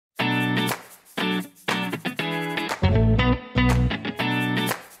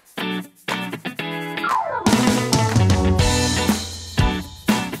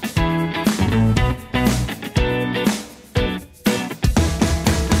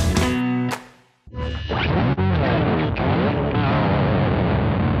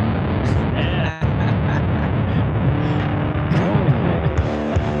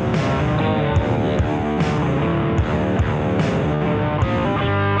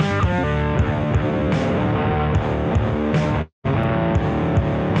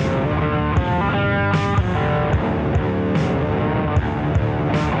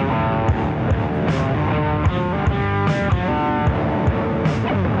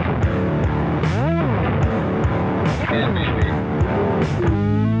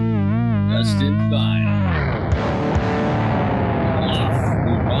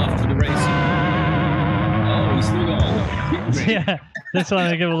Yeah, just wanted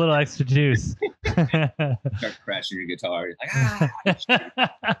to give a little extra juice. Start crashing your guitar. You're like,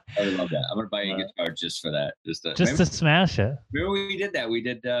 I would love that. I'm gonna buy a guitar just for that. Just to smash it. Remember we did that? We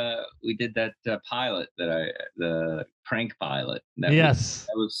did that pilot the prank pilot. Yes,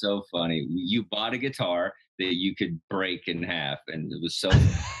 that was so funny. You bought a guitar that you could break in half, and it was so.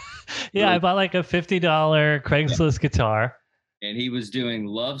 Yeah, I bought like a $50 Craigslist guitar. And he was doing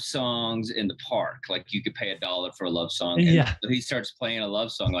love songs in the park. Like you could pay $1 for a love song. And yeah. he starts playing a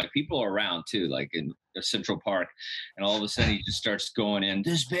love song. Like people are around too, like in Central Park. And all of a sudden he just starts going in,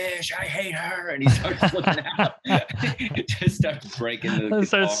 this bitch, I hate her. And he starts looking out. Just starts breaking the guitar.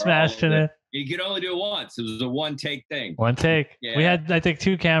 Starts smashing it. You could only do it once. It was a one take thing. One take. Yeah. We had, I think,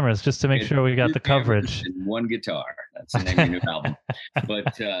 2 cameras just to make sure we got the coverage. And one guitar. That's the name of your new album.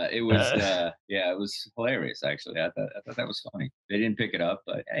 But it was hilarious, actually. I thought that was funny. They didn't pick it up,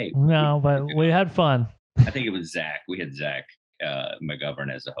 but hey. No, but we had fun. I think it was Zach. We had Zach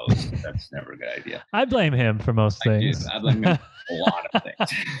McGovern as a host. That's never a good idea. I blame him for most things. I blame him for a lot of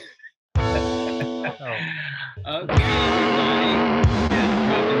things. Okay,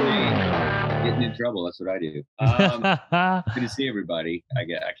 everybody. Getting in trouble. That's what I do. Good to see everybody. I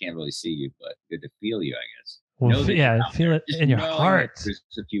can't really see you, but good to feel you, I guess. Well, feel it in your heart. There's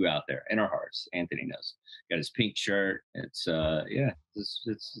a few out there in our hearts. Anthony knows. Got his pink shirt. It's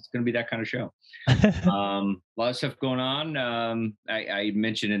it's gonna be that kind of show. A lot of stuff going on. I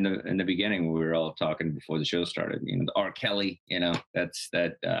mentioned in the beginning, we were all talking before the show started. You know, the R. Kelly. You know, that's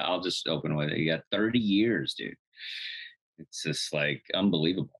that. I'll just open with it. You got 30 years, dude. It's just like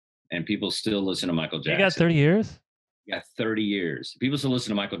unbelievable. And people still listen to Michael Jackson. You got 30 years? Yeah, 30 years. People still listen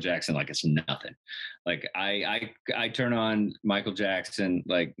to Michael Jackson like it's nothing. Like I turn on Michael Jackson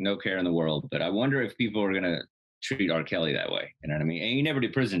like no care in the world. But I wonder if people are gonna treat R. Kelly that way. You know what I mean? And he never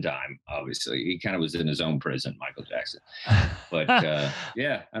did prison time, obviously. He kind of was in his own prison, Michael Jackson. But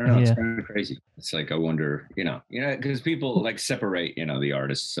yeah, I don't know. It's kind of crazy. It's like I wonder, because people like separate, the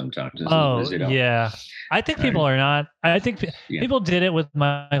artists sometimes. Yeah. I think people are not. I think people did it with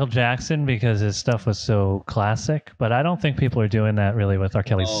Michael Jackson because his stuff was so classic, but I don't think people are doing that really with R.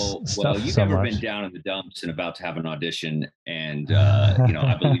 Kelly's stuff. Well, you've so never much. been down in the dumps and about to have an audition, and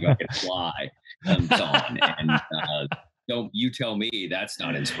I Believe I Can Fly comes on, and don't you tell me that's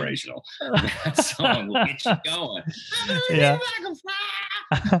not inspirational. That song will get you going. Yeah.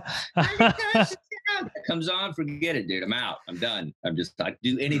 It comes on, forget it, dude. I'm out. I'm done. I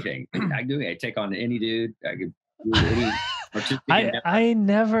do anything. I take on any dude. I could do any artistic.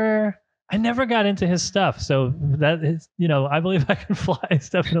 I never got into his stuff. So that is, I Believe I Can Fly is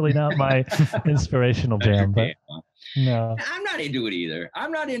definitely not my inspirational jam. But no, I'm not into it either.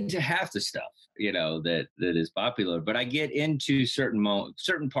 I'm not into half the stuff, that is popular. But I get into certain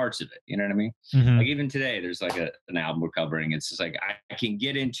parts of it. You know what I mean? Mm-hmm. Like even today, there's like an album we're covering. It's just like I can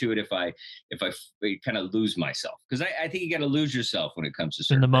get into it if I kind of lose myself, because I think you got to lose yourself when it comes to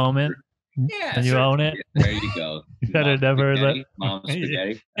certain in the moment. Yeah, and you own it. There you go. You gotta never let Mom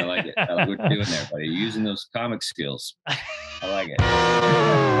spaghetti. I like it. I like what you're doing there, buddy. You're using those comic skills. I like it.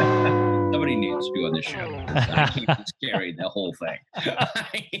 Somebody needs you on this show. I can't just carry the whole thing.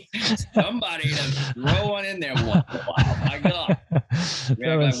 Somebody to throw one in there once in a while. My God.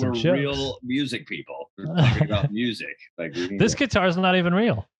 We're real music people. We're talking about music. Like this guitar's not even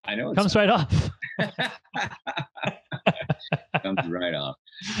real. I know. It comes right off. Comes right off.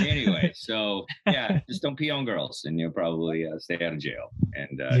 Anyway, so yeah, just don't pee on girls, and you'll probably stay out of jail.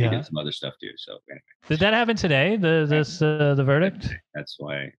 And he did some other stuff too. So anyway, did that happen today? The verdict. That's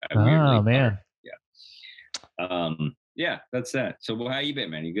why. Man. Yeah. Yeah, that's that. So, how you been,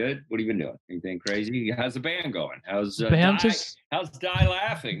 man? You good? What have you been doing? Anything crazy? How's the band going? How's how's Die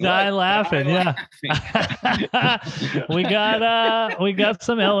Laughing? Die Laughing, yeah. we got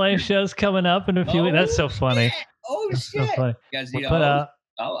some LA shows coming up in a few weeks. That's so funny. Oh shit! So funny. You guys need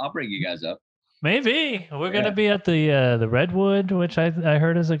I'll bring you guys up. Maybe we're gonna be at the Redwood, which I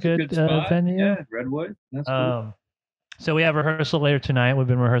heard is a good venue. Yeah, Redwood. That's cool. So we have rehearsal later tonight. We've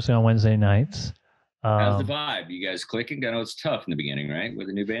been rehearsing on Wednesday nights. How's the vibe? You guys clicking? I know it's tough in the beginning, right? With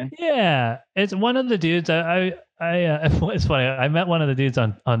a new band. Yeah, it's one of the dudes. It's funny. I met one of the dudes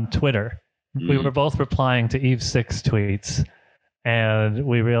on Twitter. We were both replying to Eve 6 tweets, and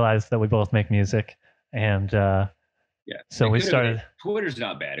we realized that we both make music. And so we started. Twitter's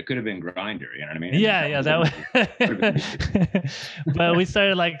not bad. It could have been Grindr. You know what I mean? Yeah, that was. But we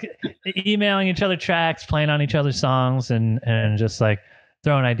started like emailing each other tracks, playing on each other's songs, and just like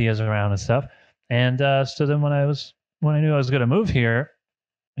throwing ideas around and stuff. And so then when I knew I was going to move here,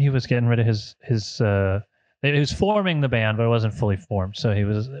 he was getting rid of his he was forming the band, but it wasn't fully formed. So he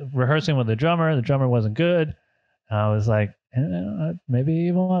was rehearsing with the drummer. The drummer wasn't good. I was like, maybe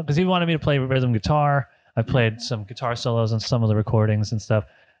even because he wanted me to play rhythm guitar. I played some guitar solos on some of the recordings and stuff,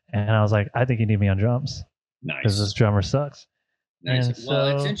 and I was like, I think you need me on drums because this Nice. drummer sucks. Nice. And Well,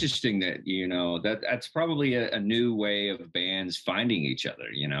 it's so, interesting that, that's probably a new way of bands finding each other,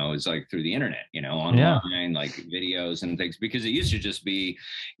 it's like through the internet, online, like videos and things, because it used to just be,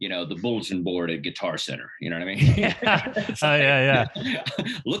 the bulletin board at Guitar Center, you know what I mean? Yeah.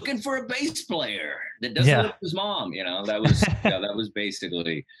 Looking for a bass player that doesn't live with his mom, that was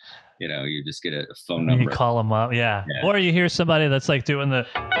basically, you just get a phone number. You call them up, yeah. Or you hear somebody that's like doing that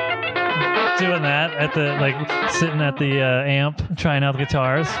at the sitting at the amp trying out the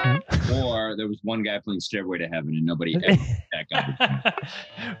guitars. Or there was one guy playing Stairway to Heaven and nobody ever that guy.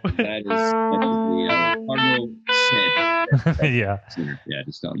 That is the cardinal sin. Yeah.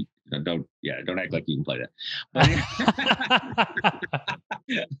 Just don't act like you can play that.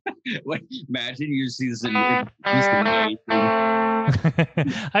 But imagine you see this. I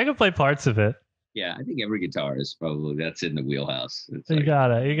can play parts of it. Yeah, I think every guitarist probably that's in the wheelhouse. You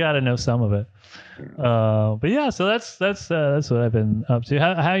gotta know some of it. But yeah, so that's what I've been up to.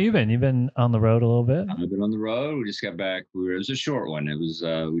 How you been? You've been on the road a little bit. I've been on the road. We just got back. It was a short one. It was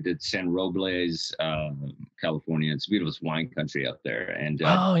we did San Robles, California. It's beautiful wine country up there, and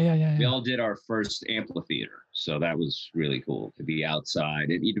we all did our first amphitheater. So that was really cool to be outside.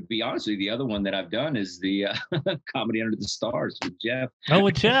 And to be honest with you, the other one that I've done is the Comedy Under the Stars with Jeff. Oh,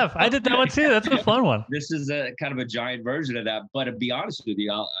 with Jeff. I did that one too. That's a fun one. This is a kind of a giant version of that. But to be honest with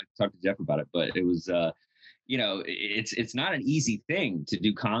you, I talked to Jeff about it, but it was, it's not an easy thing to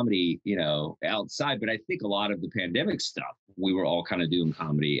do comedy, outside. But I think a lot of the pandemic stuff, we were all kind of doing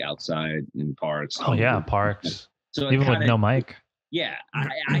comedy outside in parks. Oh, yeah, parks. So even with no mic. Yeah,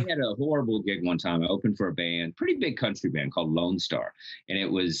 I had a horrible gig one time. I opened for a band, pretty big country band called Lone Star, and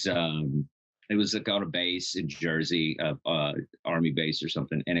it was like on a base in Jersey, Army base or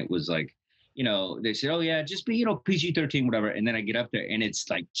something, and it was like, they said, oh yeah, just be PG-13, whatever, and then I get up there and it's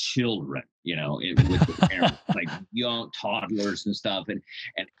like children, with the parents, like young toddlers and stuff, and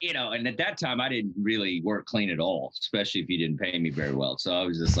and at that time I didn't really work clean at all, especially if you didn't pay me very well. So I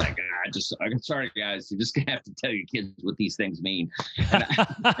was just like, I'm sorry guys, you're just gonna have to tell your kids what these things mean. And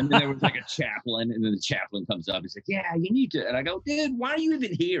then there was like a chaplain, and then the chaplain comes up. He's like, yeah, you need to. And I go, dude, why are you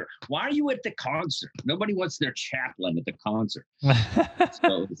even here? Why are you at the concert? Nobody wants their chaplain at the concert.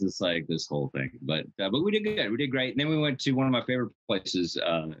 So it's just like this whole thing. But we did good. We did great. And then we went to one of my favorite places,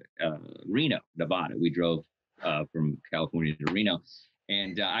 Reno, Nevada. We drove from California to Reno.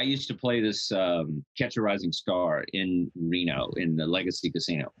 And I used to play this Catch a Rising Star in Reno in the Legacy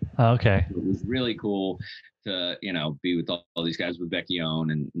Casino. Oh, okay. It was really cool to, be with all these guys, with Becky Owen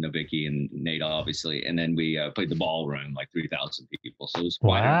and Vicky and Nate, obviously. And then we played the ballroom, like 3,000 people. So it was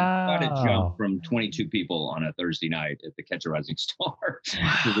quite a jump from 22 people on a Thursday night at the Catch a Rising Star.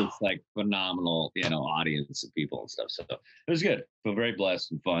 It was like phenomenal, audience of people and stuff. So it was good. Feel very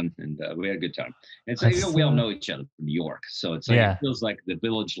blessed and fun. And we had a good time. And so, we all know each other from New York. So it's like, it feels like the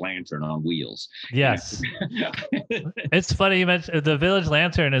Village Lantern on wheels. Yes. It's funny you mentioned the Village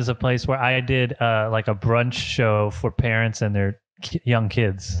Lantern is a place where I did like a brunch show for parents and their young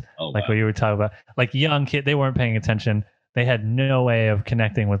kids. Like what you were talking about, like young kid, they weren't paying attention. They had no way of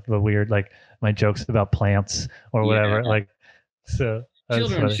connecting with the weird, like my jokes about plants or whatever. Like, so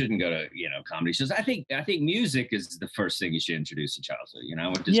children shouldn't go to comedy shows. I think music is the first thing you should introduce a child to.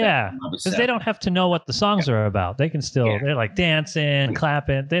 Because they don't have to know what the songs are about. They can still they're like dancing,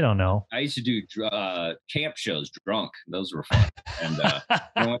 clapping. They don't know. I used to do camp shows drunk. Those were fun. And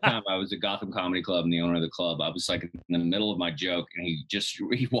one time I was at Gotham Comedy Club, and the owner of the club, I was like in the middle of my joke, and he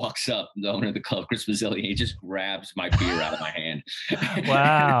walks up, the owner of the club, Chris Mazzilli, and he just grabs my beer out of my hand.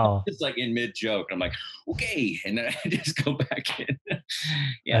 Wow. It's like in mid joke. I'm like, okay, and then I just go back in.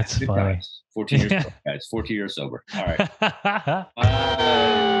 That's funny. Guys. 14 years sober, guys. 14 years sober. All right. Do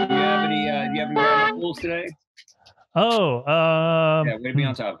you have any random pulls today? Yeah, way to be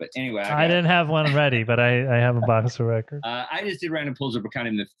on top of it. Anyway, I didn't have one ready, but I have a box of records. I just did random pulls that were kind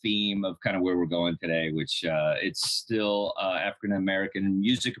of in the theme of kind of where we're going today, which it's still African American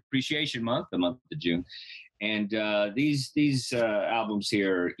Music Appreciation Month, the month of June, and these albums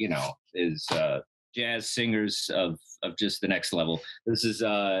here, is jazz singers of just the next level. This is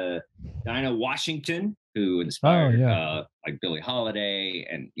Dinah Washington, who inspired like Billie Holiday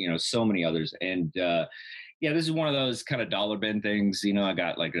and so many others. And this is one of those kind of dollar bin things. I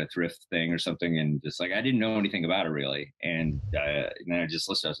got like a thrift thing or something, and just like I didn't know anything about it really. And then I just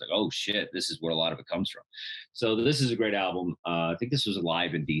listened. I was like, oh shit, this is where a lot of it comes from. So this is a great album. I think this was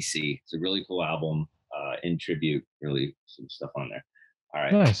live in DC. It's a really cool album. In tribute, really some stuff on there. All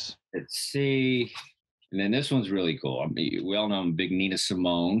right. Nice. Let's see. And then this one's really cool. We all know I'm a big Nina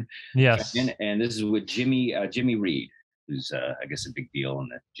Simone Yes. fan, and this is with Jimmy Reed, who's I guess a big deal in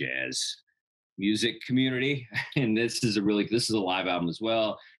the jazz music community. And this is a live album as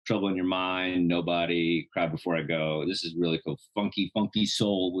well. Trouble in Your Mind, Nobody, Cry Before I Go. This is really cool. Funky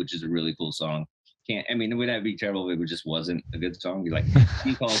Soul, which is a really cool song. Would that be terrible if it just wasn't a good song? Be like,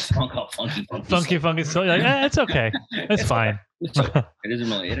 you call a song called Funky Soul. You're like, it's okay. It's fine. It doesn't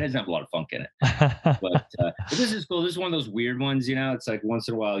have a lot of funk in it. But this is cool. This is one of those weird ones, It's like once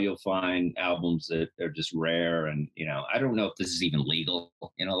in a while you'll find albums that are just rare, and I don't know if this is even legal. A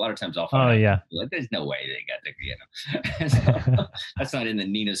lot of times I'll find like there's no way they got the so, that's not in the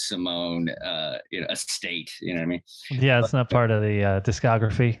Nina Simone estate. You know what I mean? Yeah, it's not part of the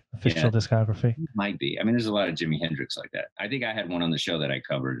discography, official discography. It might be. There's a lot of Jimi Hendrix like that. I think I had one on the show that I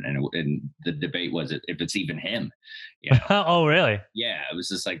covered, and the debate was if it's even him. Oh, really? Yeah, it was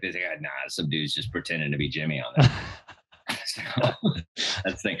just like this. Some dude's just pretending to be Jimmy on that. So,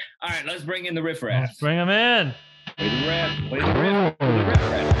 that's the thing. All right, let's bring in the riff raff. Let's bring him in. Play the riff. Play the riff. Play the riff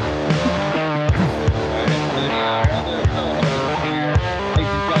raff.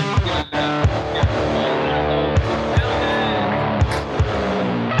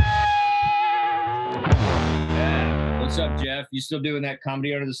 What's up, Jeff? You still doing that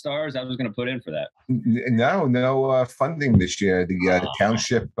Comedy Under the Stars? I was going to put in for that. No funding this year. The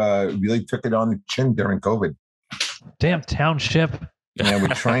township really took it on the chin during COVID. Damn township. And we're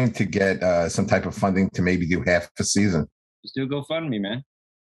trying to get some type of funding to maybe do half a season. Just do a GoFundMe, man.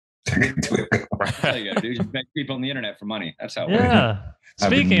 That's all you gotta do. Just beg people on the internet for money. That's how it works. Yeah.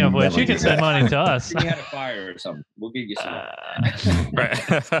 Speaking of which, you can send money to us. You had a fire or something. We'll give you some.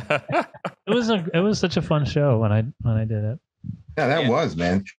 It was such a fun show when I did it. Yeah, that was,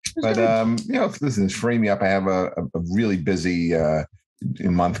 man. But listen, it's freeing me up. I have a really busy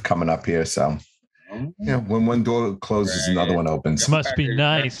month coming up here, so when one door closes, another one opens. Must be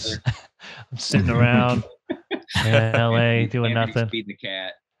nice. I'm sitting around in LA doing nothing. Feeding the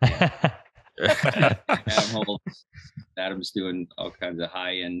cat. Adam's doing all kinds of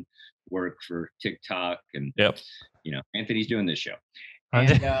high-end work for TikTok, and Anthony's doing this show.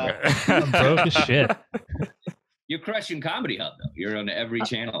 And, I'm broke as shit. You're crushing ComedyHub though. You're on every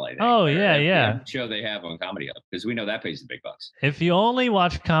channel, I think. Oh yeah. Show they have on ComedyHub, because we know that pays the big bucks. If you only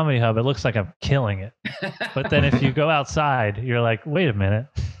watch ComedyHub, it looks like I'm killing it. But then if you go outside, you're like, wait a minute.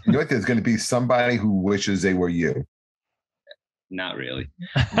 You know what? There's going to be somebody who wishes they were you. Not really.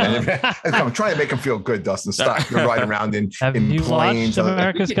 I'm trying to make him feel good, Dustin. Stop. You're riding around in Have in you planes. watched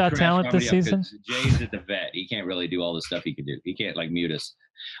America's Got Talent this season? Jay's at the vet. He can't really do all the stuff he could do. He can't mute us.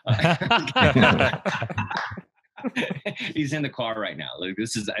 He's in the car right now. I think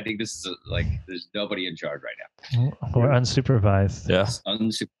this is there's nobody in charge right now. We're unsupervised. Yes,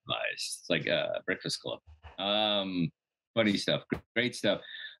 unsupervised. It's like a Breakfast Club. Funny stuff. Great stuff.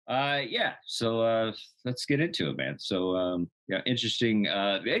 So let's get into it, man. So interesting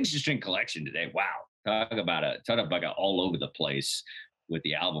collection today. Wow. Talk about all over the place with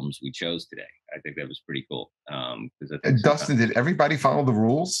the albums we chose today. I think that was pretty cool. Dustin, did everybody follow the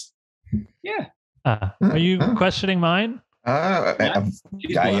rules? Yeah. Are you questioning mine? I am.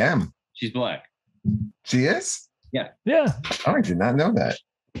 She's black. She is? Yeah. Yeah. Oh, I did not know that.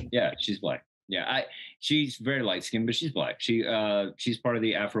 Yeah, she's black. Yeah, she's very light skinned, but she's black. She's part of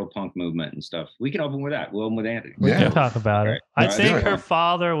the Afro punk movement and stuff. We can open with that. We'll open with Anthony. We can talk about it. Right. I think her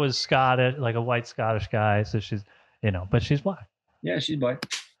father was Scottish, like a white Scottish guy. So she's, but she's black. Yeah, she's black.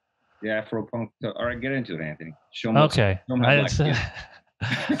 The Afro punk. All right, get into it, Anthony. Show them. Okay. All right.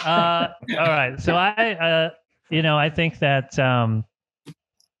 So I think that I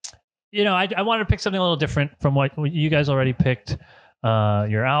wanted to pick something a little different from what you guys already picked.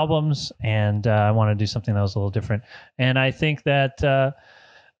 Your albums, and I want to do something that was a little different. And I think that a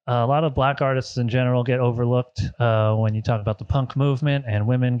lot of black artists in general get overlooked when you talk about the punk movement, and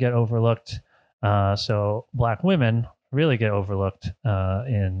women get overlooked. So black women really get overlooked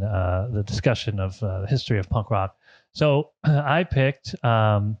in the discussion of the history of punk rock. So I picked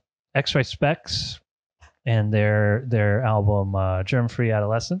X-Ray Spex and their album Germfree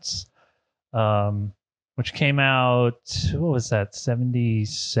Adolescents. Which came out, what was that,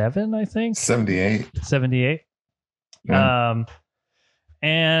 77, I think? 78. 78. Yeah.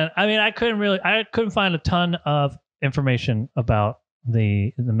 And I couldn't find a ton of information about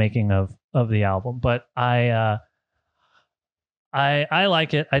the making of the album, but I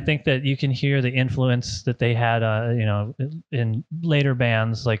like it. I think that you can hear the influence that they had, in later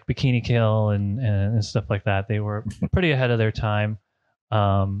bands like Bikini Kill and stuff like that. They were pretty ahead of their time.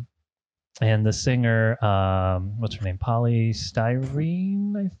 and the singer, what's her name,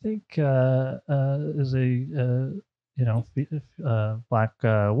 Polystyrene, I think, is a black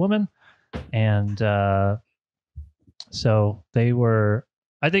woman, and so they were.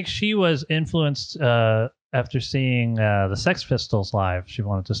 I think she was influenced after seeing the Sex Pistols live. She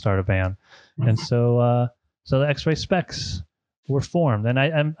wanted to start a band, and so the X-Ray Spex were formed, and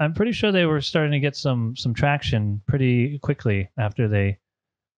I'm pretty sure they were starting to get some traction pretty quickly after they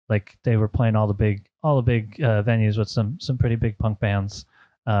were playing all the big venues with some pretty big punk bands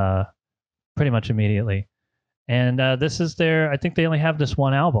pretty much immediately. And this is I think they only have this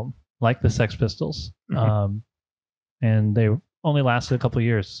one album, like the Sex Pistols, and they only lasted a couple of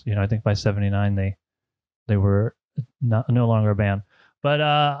years. I think by '79 they were no longer a band. But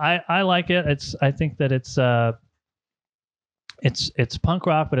I like it. I think that it's punk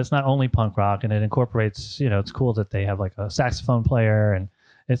rock, but it's not only punk rock, and it incorporates. It's cool that they have like a saxophone player, and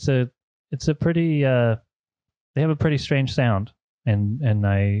it's a pretty. They have a pretty strange sound, and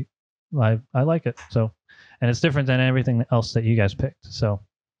I like it. So, and it's different than everything else that you guys picked. So,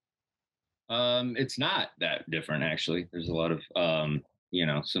 it's not that different actually. There's a lot of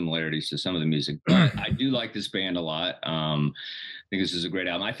similarities to some of the music, but I do like this band a lot. I think this is a great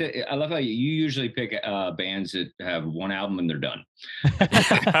album. I love how you usually pick bands that have one album and they're done.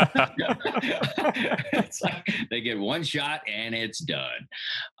 It's like they get one shot and it's done.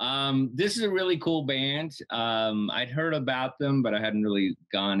 This is a really cool band. I'd heard about them, but I hadn't really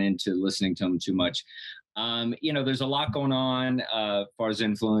gone into listening to them too much. There's a lot going on as far as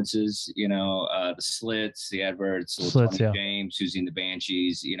influences, the Slits, the Adverts, Etta James, Susie and the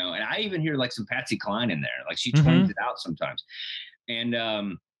Banshees, and I even hear like some Patsy Cline in there. Like she twins it out sometimes. And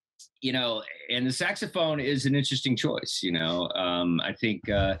and the saxophone is an interesting choice. I think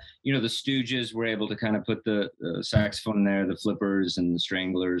the Stooges were able to kind of put the saxophone in there, the Flippers and the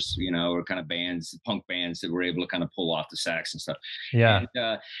Stranglers, or kind of bands, punk bands that were able to kind of pull off the sax and stuff. Yeah.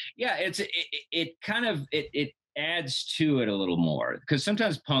 And, it adds to it a little more, because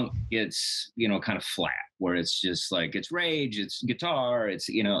sometimes punk gets kind of flat, where it's just like it's rage, it's guitar, it's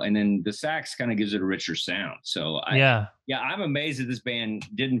and then the sax kind of gives it a richer sound. So I'm amazed that this band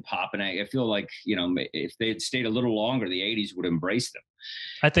didn't pop, and I feel like if they had stayed a little longer, the '80s would embrace them.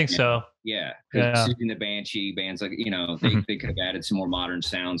 I think so. Yeah, because in the Banshee bands, like they could have added some more modern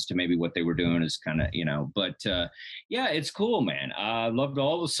sounds to maybe what they were doing, is kind of but it's cool, man. I loved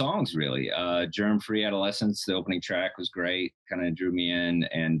all the songs really. Germfree Adolescents, the opening track was great, kind of drew me in,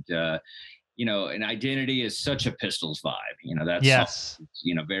 and and Identity is such a Pistols vibe. That's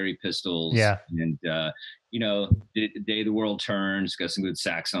very Pistols. Yeah, and Day the World Turns got some good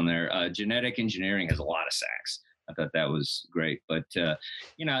sax on there. Genetic Engineering has a lot of sax. I thought that was great. But,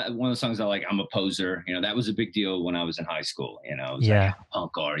 one of the songs I like, I'm a Poser, that was a big deal when I was in high school. It was like, how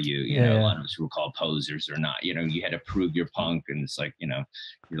punk are you? A lot of us were called posers or not. You had to prove your punk. And it's like, you're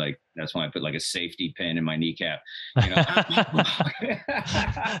like, that's why I put like a safety pin in my kneecap.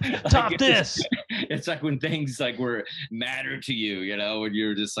 Top this. It's like when things like matter to you, when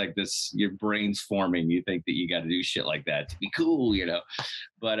you're just like this, your brain's forming, you think that you got to do shit like that to be cool,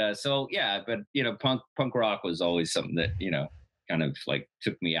 But punk rock was always something that kind of like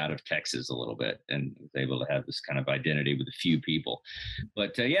took me out of Texas a little bit, and was able to have this kind of identity with a few people.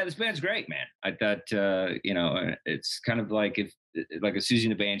 But this band's great, man. I thought it's kind of like if like a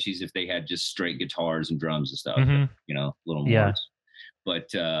Susie and the Banshees, if they had just straight guitars and drums and stuff, a little more. Yeah. But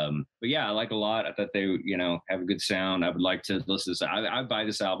I like a lot. I thought they have a good sound. I would like to listen to this. I'd buy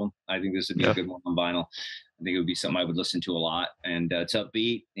this album. I think this would be a good one on vinyl. I think it would be something I would listen to a lot, and it's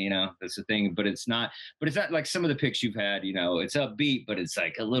upbeat, that's the thing, but it's not like some of the picks you've had, it's upbeat, but it's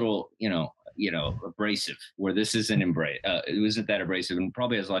like a little, abrasive, where this isn't it wasn't that abrasive, and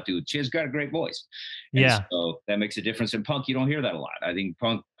probably has a lot to do with, she's got a great voice. And so that makes a difference. In punk, you don't hear that a lot. I think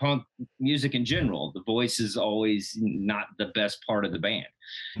punk music in general, the voice is always not the best part of the band.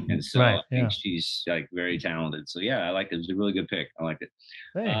 And so I think she's like very talented. So I like it. It was a really good pick. I liked it.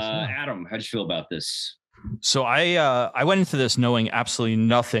 Thanks, Adam, how'd you feel about this? So I went into this knowing absolutely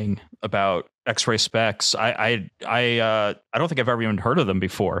nothing about X-Ray Spex. I don't think I've ever even heard of them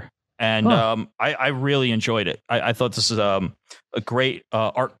before, and I really enjoyed it. I thought this is a great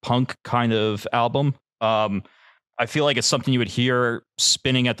art punk kind of album. I feel like it's something you would hear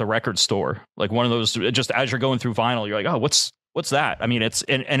spinning at the record store, like one of those. Just as you're going through vinyl, you're like, oh, what's that? I mean,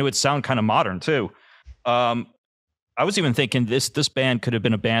 and it would sound kind of modern too. I was even thinking this band could have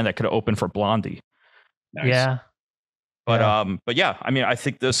been a band that could have opened for Blondie. Nice. Yeah. But I mean, I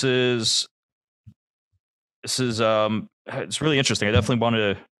think this is it's really interesting. I definitely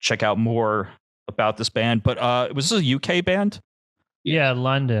wanted to check out more about this band. But was this a UK band? Yeah,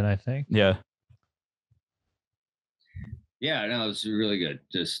 London, I think. Yeah. Yeah, no, it's really good.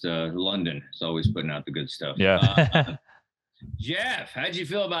 Just London is always putting out the good stuff. Yeah. Jeff, how'd you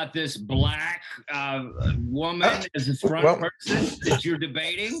feel about this black woman as a front person that you're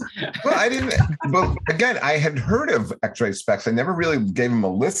debating? Well, I didn't. But again, I had heard of X-Ray Spex. I never really gave him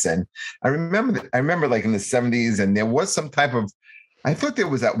a listen. I remember like in the 70s, and there was some type of. I thought there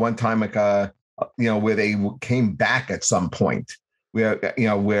was at one time like where they came back at some point. Where they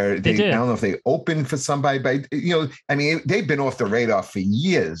I don't know if they opened for somebody, but I mean they've been off the radar for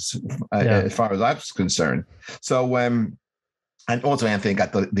years as far as I was concerned. So and also Anthony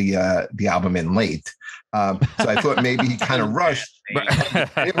got the album in late, so I thought maybe he kind of rushed. But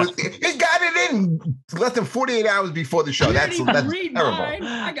he got it in less than 48 hours before the show. That's terrible.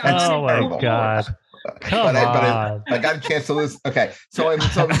 Oh my God. Come on. I got a chance to listen. Okay, so I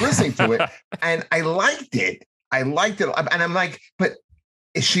was listening to it, and I liked it. And I'm like, but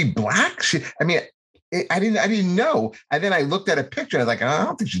is she black? I didn't know. And then I looked at a picture. I was like, I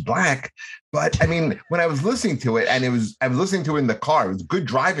don't think she's black. But I mean, when I was listening to it, and I was listening to it in the car, it was good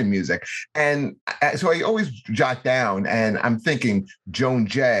driving music. And so I always jot down, and I'm thinking Joan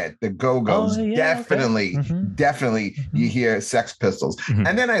Jett, the Go-Go's, definitely. You hear Sex Pistols. Mm-hmm.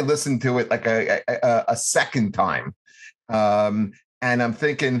 And then I listened to it like a second time. And I'm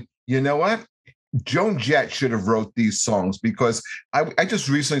thinking, you know what? Joan Jett should have wrote these songs, because I just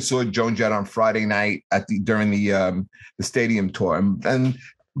recently saw Joan Jett on Friday night during the stadium tour, and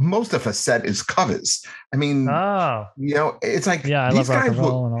most of her set is covers. I mean, it's like I these love guys rock and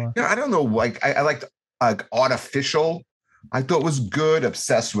roll and all that. I don't know, like I liked Artificial. I thought was good.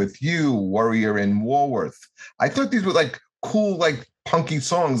 Obsessed with You, Warrior in Warworth. I thought these were like cool, like punky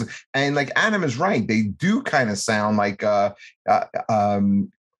songs, and like Adam is right, they do kind of sound like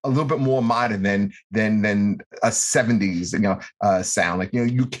a little bit more modern than a 70s, sound. Like,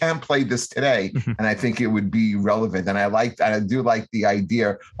 you can play this today, and I think it would be relevant. And I do like the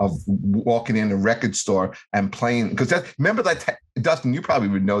idea of walking in a record store and playing, because remember that, Dustin, you probably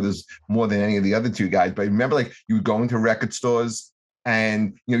would know this more than any of the other two guys, but remember, like, you would go into record stores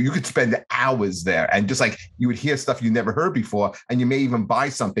and you could spend hours there, and just like you would hear stuff you never heard before, and you may even buy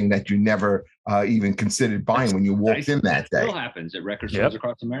something that you never even considered buying when you walked in that day. It still happens at record stores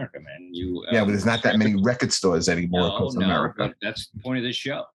across America, man. But there's not that many record stores anymore across America. But that's the point of this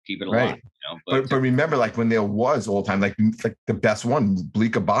show. Keep it alive. Right. But remember, like when there was all time, like the best one,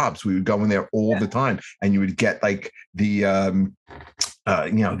 Bleecker Bob's, we would go in there all the time, and you would get like the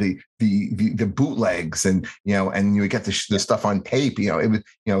bootlegs, and and you would get the stuff on tape. It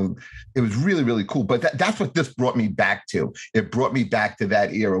was really, really cool. But that's what this brought me back to. It brought me back to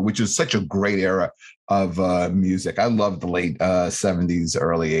that era, which is such a great era of music. I love the late 70s,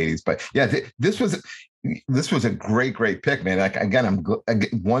 early 80s. But yeah, this was a great pick, man. Like, again,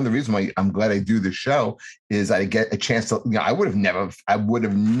 one of the reasons why I'm glad I do the show is I get a chance to. I would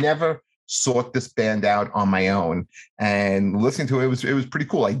have never sought this band out on my own, and listening to it was pretty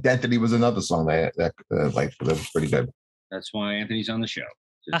cool. Identity was another song that was pretty good. That's why Anthony's on the show.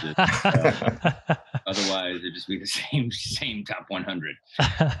 Otherwise, it'd just be the same top 100.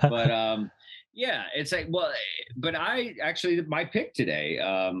 But it's like, well, but I actually, my pick today,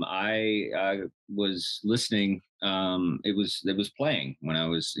 I was listening. It was playing when I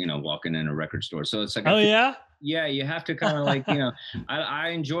was walking in a record store. So it's like, yeah, you have to kind of like, I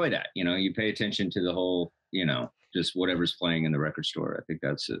enjoy that. You pay attention to the whole, just whatever's playing in the record store. I think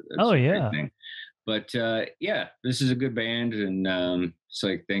that's a great thing. But this is a good band, and it's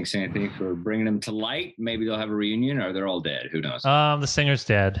like, thanks, Anthony, for bringing them to light. Maybe they'll have a reunion, or they're all dead. Who knows? The singer's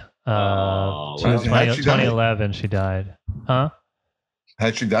dead. 2011, she died. Huh?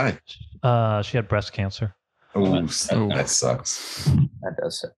 How'd she die? She had breast cancer. Oh, that sucks. That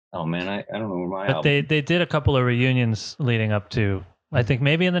does suck. Oh man, I don't know where my album. They did a couple of reunions leading up to, I think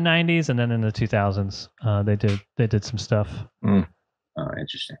maybe in the 90s, and then in the 2000s, they did some stuff. Oh,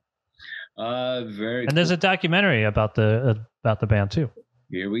 interesting. Very. And there's a documentary about the band too.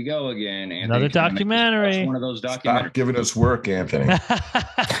 Here we go again, Anthony. Another documentary. One of those documentaries. Stop giving us work, Anthony.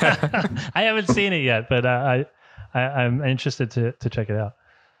 I haven't seen it yet, but I'm interested to check it out.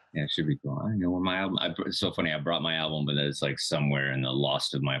 Yeah, it should be cool. I know where my album. It's so funny. I brought my album, but it's like somewhere in the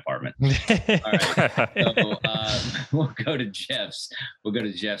lost of my apartment. All right, so we'll go to Jeff's. We'll go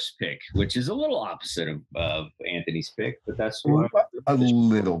to Jeff's pick, which is a little opposite of Anthony's pick, but that's a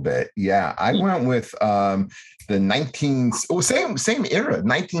little bit. Yeah, I went with the same era,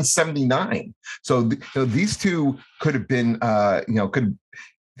 1979. So these two could have been,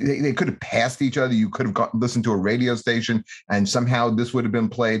 They could have passed each other. You could have listened to a radio station, and somehow this would have been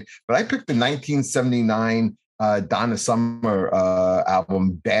played. But I picked the 1979 Donna Summer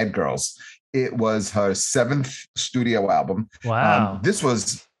album, Bad Girls. It was her 7th studio album. Wow. This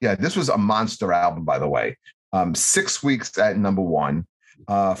was a monster album, by the way. 6 weeks at number 1,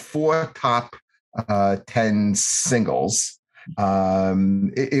 4 top 10 singles.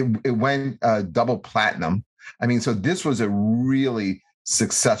 It went double platinum. I mean, so this was a really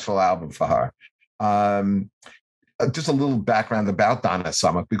successful album for her. Just a little background about Donna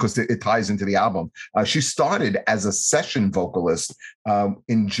Summer, because it ties into the album. She started as a session vocalist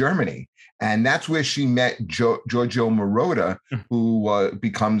in Germany, and that's where she met Giorgio Moroder, who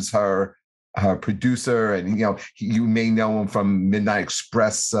becomes her producer. And you may know him from Midnight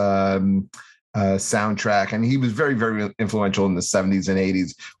Express soundtrack, and he was very, very influential in the 70s and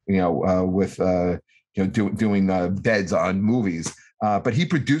 80s. With doing beds on movies. But he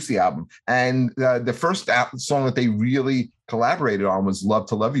produced the album, and the first song that they really collaborated on was "Love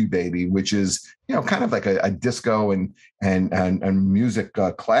to Love You, Baby," which is kind of like a disco and music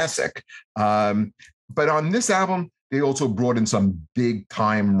classic. But on this album, they also brought in some big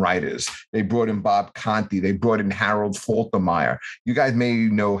time writers. They brought in Bob Conte. They brought in Harold Faltermeyer. You guys may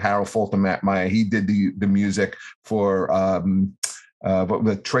know Harold Faltermeyer. He did the music for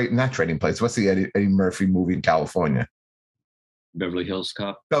not Trading Place. What's the Eddie Murphy movie in California? Beverly Hills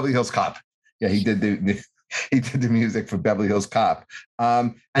Cop. Beverly Hills Cop. Yeah, he did the music for Beverly Hills Cop.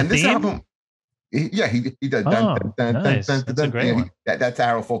 And this album, he did. Nice. That's a great one. That's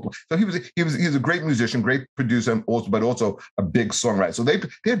Harold Faltermeyer. So he was a great musician, great producer, but also a big songwriter. So they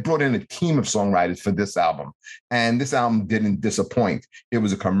had brought in a team of songwriters for this album, and this album didn't disappoint. It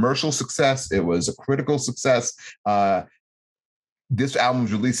was a commercial success. It was a critical success. This album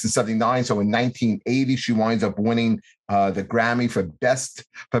was released in 1979. So in 1980, she winds up winning the Grammy for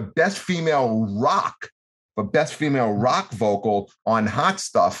best female rock vocal on Hot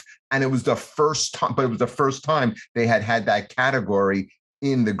Stuff. And it was the first time they had that category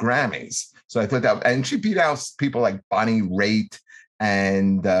in the Grammys. So I thought that, and she beat out people like Bonnie Raitt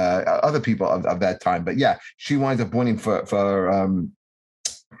and other people of that time. But yeah, she winds up winning for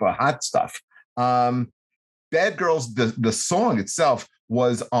Hot Stuff. Bad Girls, the song itself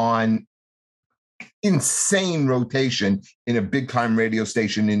was on insane rotation in a big time radio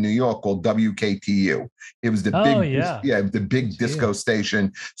station in New York called WKTU. It was the big disco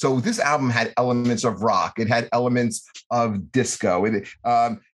station. So this album had elements of rock. It had elements of disco. And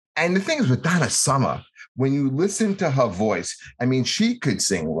the thing is with Donna Summer, when you listen to her voice, I mean, she could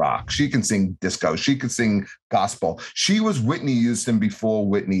sing rock. She can sing disco. She could sing gospel. She was Whitney Houston before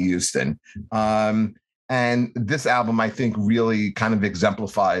Whitney Houston. And this album, I think, really kind of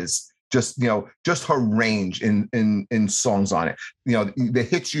exemplifies just her range in songs on it. The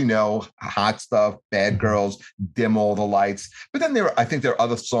hits, Hot Stuff, Bad Girls, Dim All the Lights. But then I think there are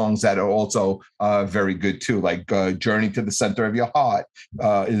other songs that are also very good too, like Journey to the Center of Your Heart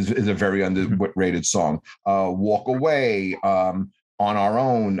is a very underrated song. Walk Away, On Our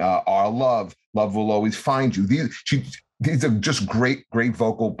Own, Our Love Will Always Find You. These are just great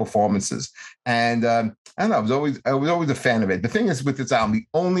vocal performances. And I don't know, I was always a fan of it. The thing is with this album,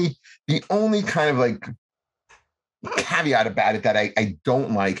 the only kind of like caveat about it that I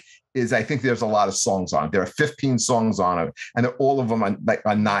don't like is I think there's a lot of songs on it. There are 15 songs on it, and all of them are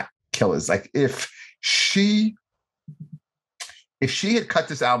not killers. Like if she had cut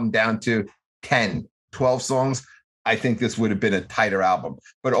this album down to 10, 12 songs, I think this would have been a tighter album.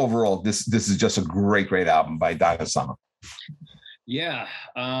 But overall, this is just a great album by Donna Summer. Yeah,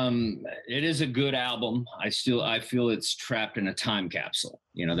 it is a good album. I feel it's trapped in a time capsule.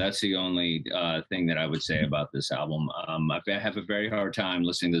 That's the only thing that I would say about this album. I have a very hard time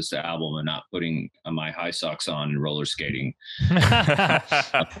listening to this album and not putting my high socks on and roller skating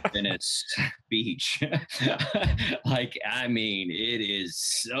Venice Beach. It is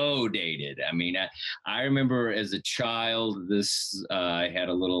so dated. I remember as a child, I had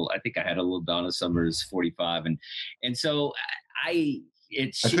a little Donna Summer's 45, and so I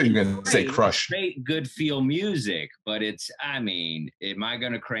thought you were going to say Crush. Great, good feel music, but am I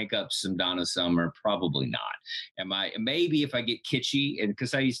going to crank up some Donna Summer? Probably not. Maybe if I get kitschy, and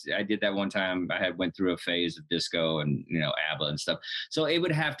because I did that one time, I went through a phase of disco and ABBA and stuff. So it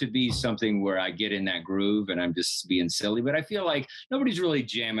would have to be something where I get in that groove and I'm just being silly. But I feel like nobody's really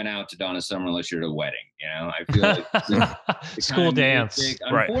jamming out to Donna Summer unless you're at a wedding. I feel like the school dance. Music,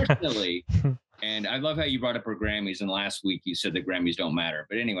 unfortunately. Right. And I love how you brought up her Grammys, and last week you said the Grammys don't matter.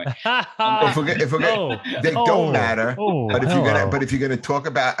 But anyway, they don't matter. But if you're gonna talk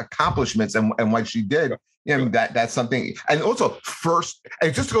about accomplishments and what she did, that's something. And also,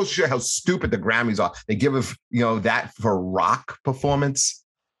 it just goes to show how stupid the Grammys are. They give that for rock performance.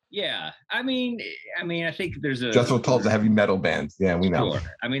 Yeah, I mean, I think there's a Just what told the heavy metal bands. Yeah, we know. Sure.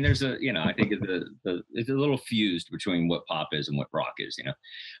 I mean, there's a, I think it's a little fused between what pop is and what rock is,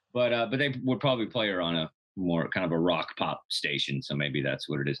 but they would probably play her on a more kind of a rock pop station, so maybe that's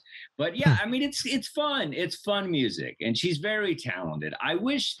what it is. But yeah, I mean, it's fun. It's fun music, and she's very talented. I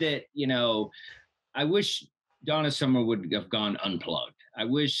wish that, I wish Donna Summer would have gone unplugged. I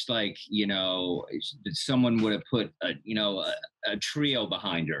wish, like, that someone would have put a trio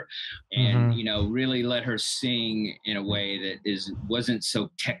behind her, and really let her sing in a way that wasn't so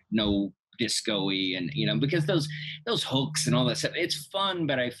techno disco-y, and because those hooks and all that stuff, it's fun,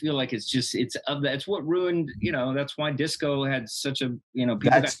 but I feel like that's what ruined, that's why disco had such a,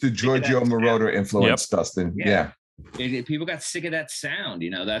 that's the Giorgio Moroder influence. Yep. Dustin. Yeah. People got sick of that sound,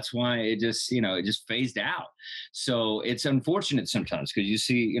 that's why it just phased out. So it's unfortunate sometimes, because you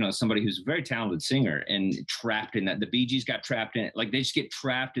see, somebody who's a very talented singer and trapped in that. The Bee Gees got trapped in it. Like, they just get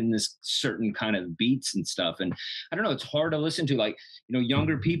trapped in this certain kind of beats and stuff. And I don't know, it's hard to listen to. Like,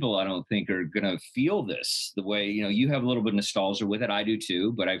 younger people, I don't think, are going to feel this the way, you have a little bit of nostalgia with it. I do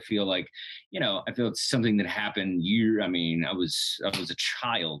too, but I feel like, I feel it's something that happened I was a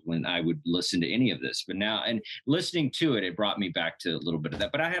child when I would listen to any of this, but now, and listening to it brought me back to a little bit of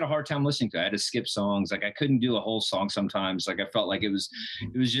that. But I had a hard time listening to it. I had to skip songs. Like, I couldn't do a whole song sometimes. Like, I felt like it was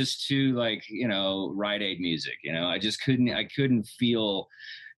just too, like, Rite Aid music. I just couldn't feel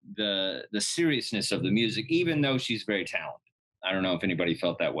the seriousness of the music, even though she's very talented. I don't know if anybody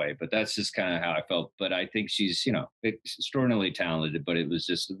felt that way, but that's just kind of how I felt. But I think she's, extraordinarily talented, but it was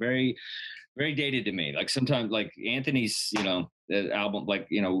just very, very dated to me. Like, sometimes, like Anthony's, the album, like,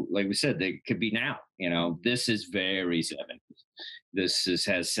 like we said, they could be now, this is very 70s. This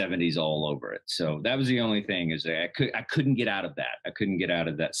has 70s all over it. So that was the only thing, is that I couldn't get out of that. I couldn't get out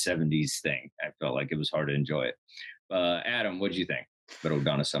of that 70s thing. I felt like it was hard to enjoy it. Adam, what did you think about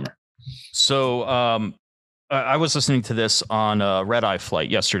Donna Summer? So, I was listening to this on Red Eye Flight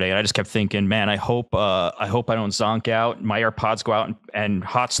yesterday, and I just kept thinking, man, I hope I don't zonk out. My AirPods go out and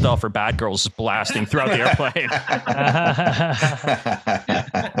Hot Stuff or Bad Girls is blasting throughout the airplane.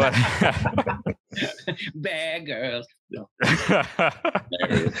 Bad Girls.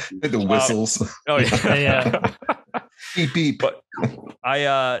 The whistles. Oh yeah. Beep beep. But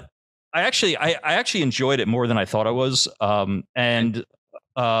I actually enjoyed it more than I thought I was. And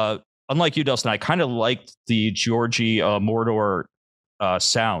unlike you, Dustin, I kind of liked the Georgie Moroder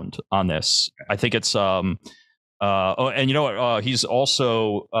sound on this. I think it's and you know what? He's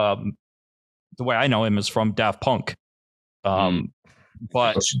also the way I know him is from Daft Punk.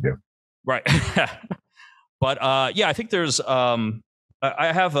 But right, but yeah, I think there's I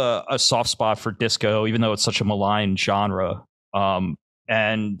have a soft spot for disco, even though it's such a maligned genre. And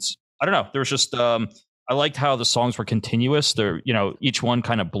I don't know, there's just I liked how the songs were continuous. They're, each one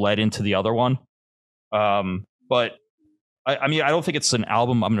kind of bled into the other one. But I mean, I don't think it's an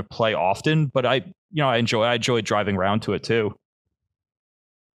album I'm going to play often, but I enjoy driving around to it too.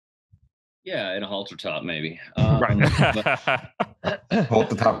 Yeah, in a halter top, maybe. Right.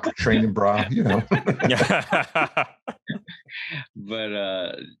 Halter top training bra, But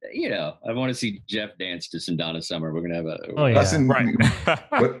I want to see Jeff dance to some Donna Summer. We're gonna have right.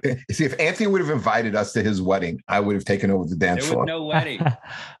 See, if Anthony would have invited us to his wedding, I would have taken over the dance floor. There was no wedding.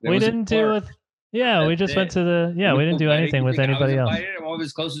 We didn't do it. Yeah, we just went to the. Yeah, we didn't do anything with anybody else. One of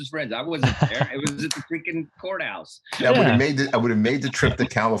his closest friends. I wasn't there. It was at the freaking courthouse. Yeah, I would have made the trip to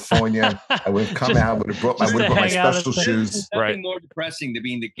California. I would have come out. Would have brought my special shoes. Nothing more depressing than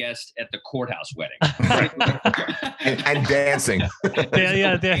being the guest at the courthouse wedding. and dancing.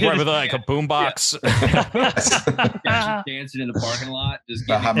 Yeah. Right, with like a boombox. Yeah, dancing in the parking lot. Just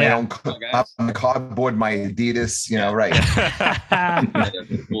I have my own cardboard, my Adidas. Right.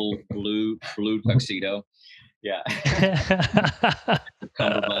 Full blue tuxedo. Yeah.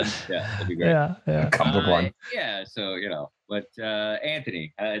 Cummerbund. Yeah, that'd be great. Yeah. Cummerbund. Yeah, so, but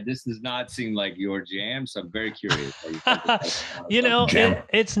Anthony, this does not seem like your jam, so I'm very curious.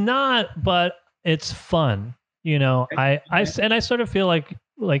 It's not, but it's fun. I sort of feel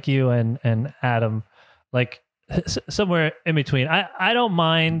like you and Adam, like somewhere in between. I don't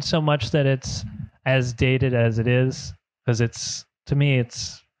mind so much that it's as dated as it is, because to me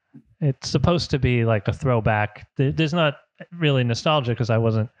it's supposed to be like a throwback. There's not really nostalgia, because I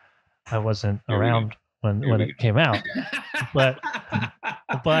wasn't around when it came out. But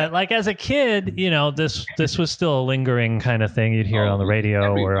like as a kid, this was still a lingering kind of thing you'd hear on the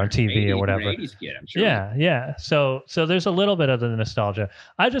radio or on TV or whatever. 80s kid, I'm sure. Yeah. So there's a little bit of the nostalgia.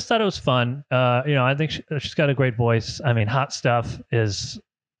 I just thought it was fun. I think she's got a great voice. I mean, Hot Stuff is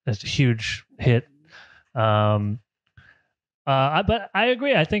a huge hit. But I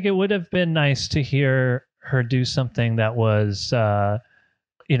agree. I think it would have been nice to hear her do something that was,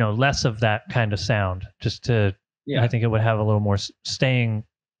 less of that kind of sound. Just to, I think it would have a little more staying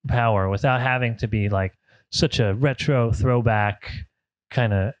power without having to be like such a retro throwback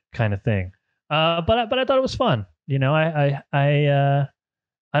kind of thing. But I thought it was fun.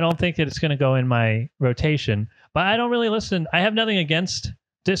 I don't think that it's going to go in my rotation, but I don't really listen. I have nothing against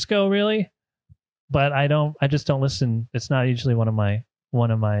disco really, but I just don't listen. It's not usually one of my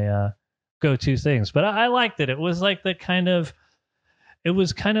go-to things, but I liked it. It was like it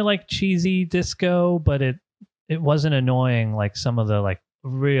was kind of like cheesy disco, but it wasn't annoying like some of the like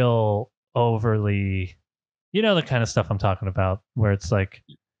real overly, the kind of stuff I'm talking about where it's like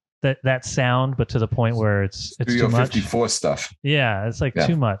that sound, but to the point where it's Studio too much. 54 stuff. Yeah, it's like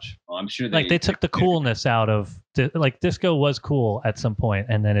too much. Well, I'm sure they took the coolness out of like disco was cool at some point,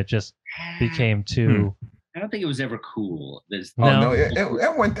 and then it just became too. I don't think it was ever cool. It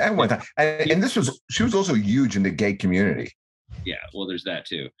went. And she was also huge in the gay community. Yeah, well, there's that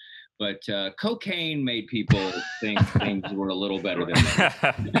too. But cocaine made people think things were a little better than that.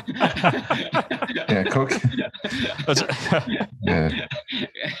 Yeah, cocaine.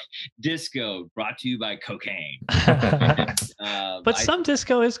 Disco brought to you by cocaine. But some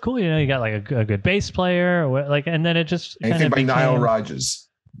disco is cool. You got like a good bass player, and then it just anything by Nile Rodgers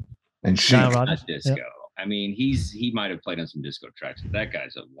and Chic. Nile Rodgers? Disco. Yep. I mean, he might have played on some disco tracks, but that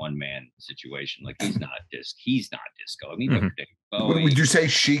guy's a one-man situation. Like he's not disco. I mean, would you say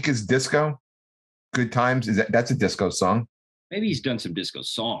Chic is disco? Good Times, that's a disco song? Maybe he's done some disco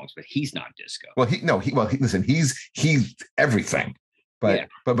songs, but he's not disco. Well, listen, he's everything. But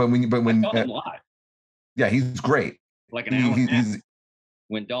when I saw him live. Yeah, he's great. Like an hour and a half.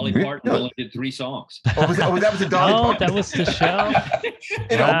 When Dolly Parton only did 3 songs. That was a Dolly Parton. That was the show.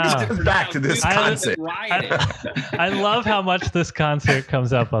 It comes back to this concert. I love how much this concert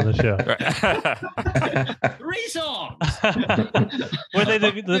comes up on the show. 3 songs. Were they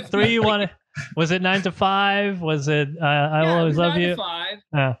the 3 you wanted? Was it 9 to 5? Was it I Will Always Love You? 9 to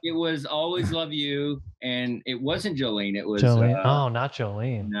 5. It was Always Love You, and it wasn't Jolene. It was Jolene. Not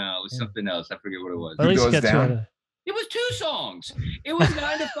Jolene. No, it was something else. I forget what it was. At least get to it was 2 songs. It was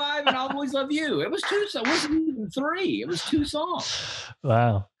 9 to 5 and I'll Always Love You. It was 2 songs. It wasn't even 3. It was 2 songs.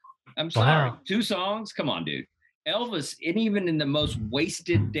 Wow. I'm sorry. Wow. 2 songs? Come on, dude. Elvis, and even in the most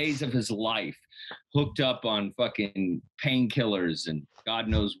wasted days of his life, hooked up on fucking painkillers and God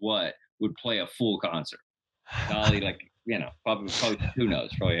knows what, would play a full concert. Dolly, probably who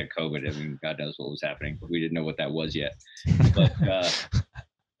knows? Probably had COVID. I mean, God knows what was happening, but we didn't know what that was yet. But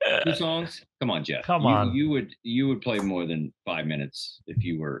 2 songs? Come on, Jeff. Come on. You would play more than 5 minutes if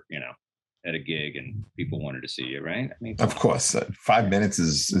you were, at a gig and people wanted to see you, right? I mean, of course, 5 minutes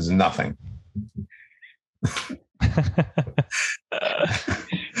is nothing.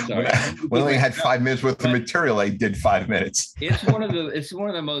 Sorry. We only had 5 minutes worth of material. I did 5 minutes. It's one of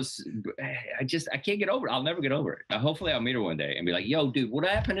the most. I can't get over it. I'll never get over it. Hopefully, I'll meet her one day and be like, "Yo, dude, what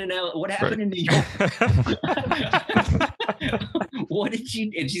happened in New York? What did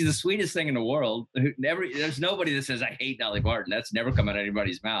she?" And she's the sweetest thing in the world. There's nobody that says I hate Dolly Parton. That's never come out of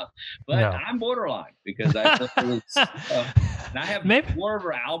anybody's mouth. But no. I'm borderline because and I have 4 of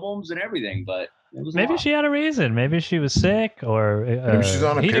her albums and everything, but. Maybe she had a reason. Maybe she was sick or maybe she's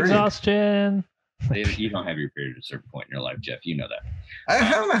on a heat period. Exhaustion. You don't have your period at a certain point in your life, Jeff. You know that.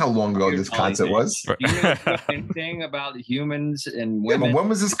 I don't know how long ago this concert was. Do you know anything about humans and women? Yeah, but when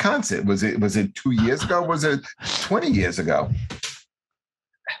was this concert? Was it 2 years ago? Was it 20 years ago?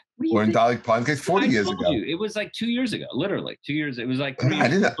 Or in Dolly Parton case, 40 years ago. It was like 2 years ago, literally 2 years. It was like 3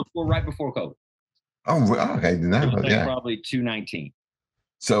 years right before COVID. Oh, okay. Probably 2019.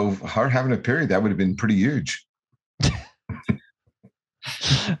 So her having a period, that would have been pretty huge.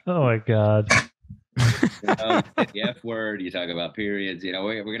 Oh my God. The F word, you talk about periods,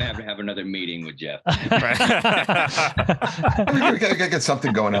 we're going to have another meeting with Jeff. We got to get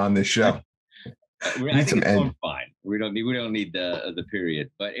something going on this show. I think it's fine. We don't need the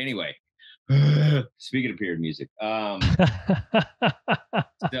period. But anyway, speaking of period music,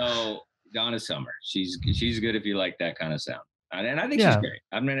 so Donna Summer, she's good if you like that kind of sound. And I think she's great.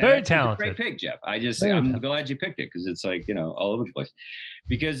 I mean, very talented. Great pick, Jeff. I'm glad you picked it because it's like, all over the place.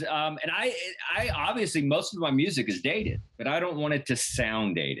 Because and I obviously most of my music is dated, but I don't want it to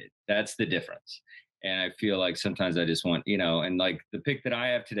sound dated. That's the difference. And I feel like sometimes I just want, and like the pick that I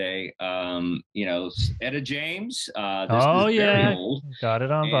have today, Etta James. This is very old. Got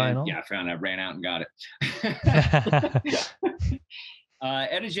it on vinyl. Yeah, I ran out and got it.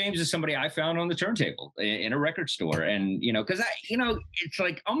 Etta James is somebody I found on the turntable in a record store. And, because it's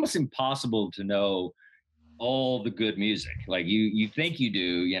like almost impossible to know all the good music. Like you think you do,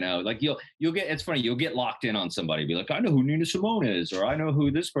 you know, like you'll get, it's funny, you'll get locked in on somebody, be like, I know who Nina Simone is, or I know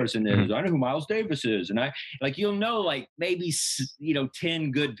who this person is, I know who Miles Davis is. And I like, you'll know like maybe, you know,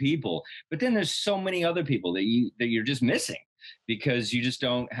 10 good people, but then there's so many other people that you're just missing because you just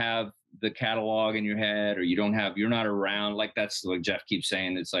don't have the catalog in your head, or you're not around. Like that's what Jeff keeps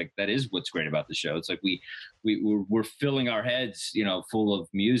saying. It's like, that is what's great about the show. It's like we're filling our heads, you know, full of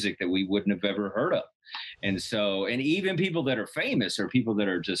music that we wouldn't have ever heard of. And so, and even people that are famous or people that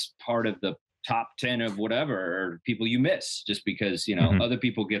are just part of the top 10 of whatever, or people you miss just because, you know, other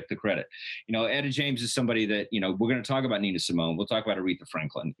people get the credit. You know, Etta James is somebody that, you know, we're going to talk about Nina Simone. We'll talk about Aretha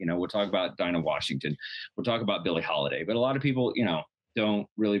Franklin. You know, we'll talk about Dinah Washington. We'll talk about Billie Holiday. But a lot of people, you know, don't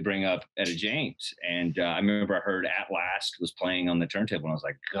really bring up Etta James. And I remember I heard At Last was playing on the turntable, and I was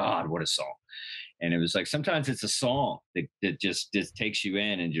like, God, what a song. And it was like, sometimes it's a song that just takes you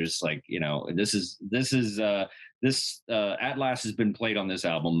in, and you're just like, you know, this At Last has been played on this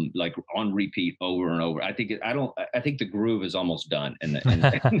album, like on repeat over and over. I think the groove is almost done in the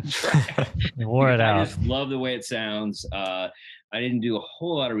track. Wore it out. I just love the way it sounds. I didn't do a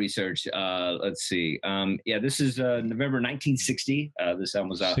whole lot of research. Let's see. Yeah, this is November 1960. This album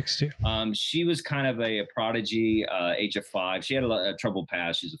was out. 60. She was kind of a prodigy, age of 5. She had a troubled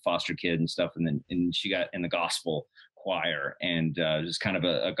past. She's a foster kid and stuff. And she got in the gospel choir, and just kind of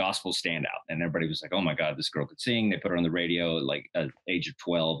a gospel standout. And everybody was like, oh my God, this girl could sing. They put her on the radio at like age of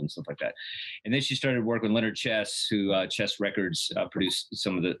 12 and stuff like that. And then she started working with Leonard Chess, who Chess Records produced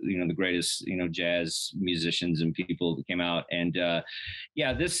some of the, you know, the greatest, you know, jazz musicians and people that came out. And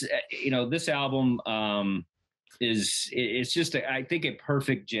yeah, this, you know, this album it's just, I think, a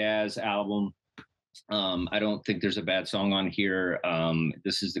perfect jazz album. I don't think there's a bad song on here.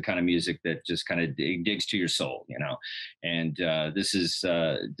 This is the kind of music that just kind of digs to your soul, you know. And this is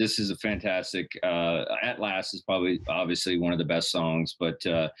a fantastic. At Last is probably obviously one of the best songs, but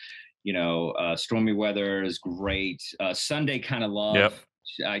you know, Stormy Weather is great. Sunday Kind of Love. Yep.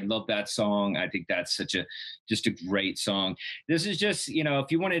 I love that song. I think that's just a great song. This is just, you know, if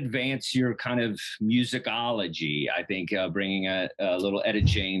you want to advance your kind of musicology, I think bringing a little Etta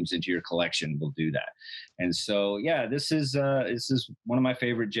James into your collection will do that. And so, yeah, this is one of my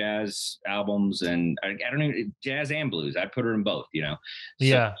favorite jazz albums, and I don't even, jazz and blues. I'd put her in both, you know. So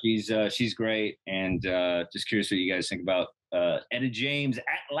yeah, she's great, and just curious what you guys think about Etta James,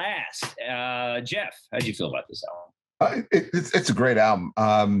 At Last. Jeff, how do you feel about this album? It's a great album.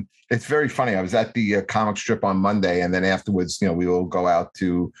 It's very funny. I was at the comic strip on Monday, and then afterwards, you know, we all go out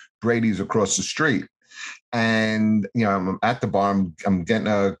to Brady's across the street, and you know, I'm at the bar. I'm getting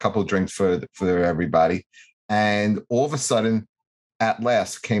a couple of drinks for everybody, and all of a sudden, At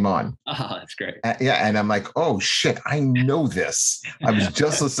Last came on. Oh, that's great. Yeah, and I'm like, oh shit, I know this. I was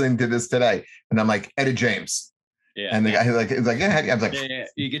just listening to this today, and I'm like, Etta James. Yeah, and the guy like, it's like, yeah, I was like, yeah,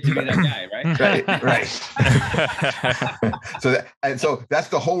 you get to be that guy, right? Right. So that's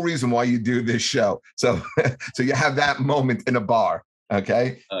the whole reason why you do this show. So you have that moment in a bar,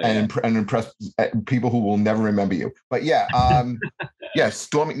 okay, and impress people who will never remember you. But yeah, yeah,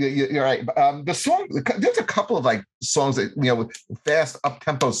 Stormy, you're right. The song, there's a couple of like songs that, you know, fast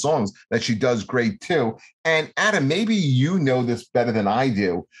up-tempo songs that she does great too. And Adam, maybe you know this better than I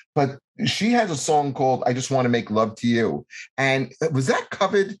do, but she has a song called "I Just Want to Make Love to You," and was that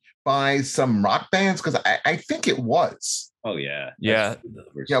covered by some rock bands? Because I think it was. Oh yeah, yeah.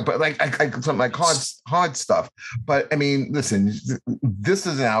 But like something like hard stuff. But I mean, listen, this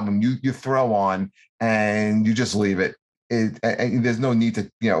is an album you throw on and you just leave it. There's no need to,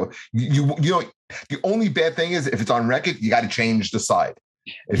 you know, you know, the only bad thing is if it's on record, you got to change the side.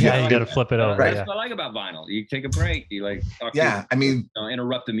 You got to flip it over. Right? That's what I like about vinyl. You take a break. You like talk I mean, don't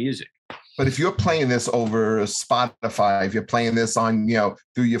interrupt the music. But if you're playing this over Spotify, if you're playing this on, you know,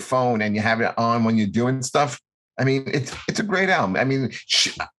 through your phone and you have it on when you're doing stuff, I mean, it's a great album. I mean,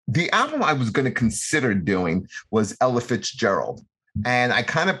 the album I was going to consider doing was Ella Fitzgerald. And I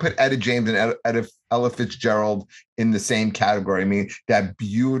kind of put Etta James and Ella Fitzgerald in the same category. I mean, that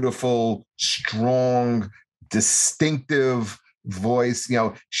beautiful, strong, distinctive voice. You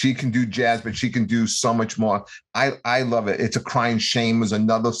know, she can do jazz, but she can do so much more. I love it. It's a Crying Shame was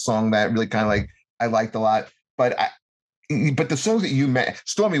another song that really kind of like I liked a lot. But the songs that you met,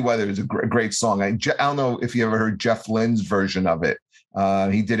 Stormy Weather is a great song. I don't know if you ever heard Jeff Lynne's version of it.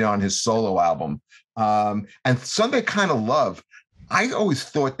 He did it on his solo album. And Sunday Kind of Love, I always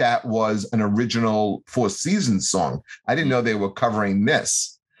thought that was an original Four Seasons song. I didn't know they were covering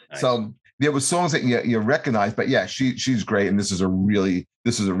this. Nice. So there were songs that you recognize, but yeah, she's great, and this is a really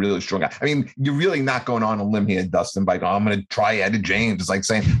strong guy. I mean, you're really not going on a limb here, Dustin, by going, I'm going to try Etta James. It's like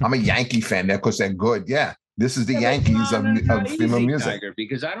saying I'm a Yankee fan there because they're good. Yeah, This is the Yeah, Yankees of female easy, music. Tiger,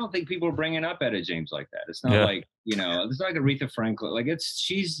 because I don't think people are bringing up Etta James like that. It's not like, it's like Aretha Franklin. Like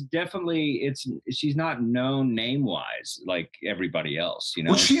she's not known name wise like everybody else.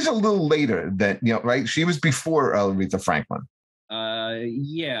 Well, she's a little later than right. She was before Aretha Franklin.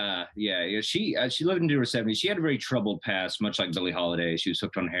 Yeah. She lived into her 70s. She had a very troubled past, much like Billie Holiday. She was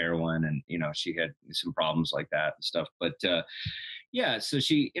hooked on heroin, and she had some problems like that and stuff. But yeah, so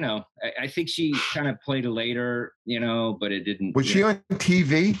she, I think she kind of played later, but it didn't. Was she on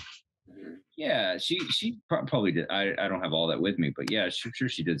TV? Yeah, she probably did. I don't have all that with me, but yeah, I'm sure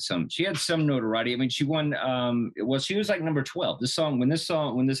she did some. She had some notoriety. I mean, she won. She was like number 12. When this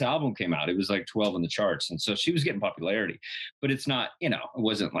album came out, it was like 12 in the charts, and so she was getting popularity. But it's not, it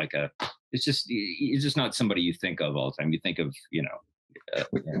wasn't like it's just not somebody you think of all the time. You think of,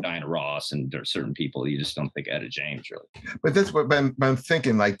 Diana Ross and there are certain people. You just don't think Etta James really. But that's what I'm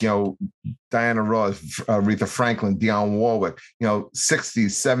thinking. Like Diana Ross, Aretha Franklin, Dionne Warwick.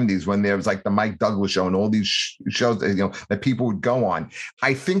 60s, 70s when there was like the Mike Douglas show and all these shows that people would go on.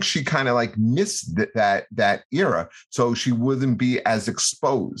 I think she kind of like missed that era, so she wouldn't be as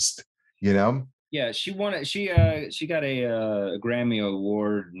exposed. Yeah, she won it. She got a Grammy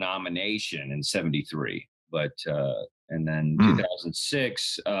Award nomination in '73, but. And then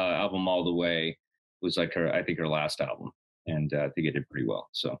 2006 album All the Way was like her last album, and I think it did pretty well.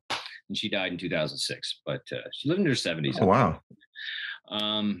 So, and she died in 2006, but she lived in her 70s. Oh wow!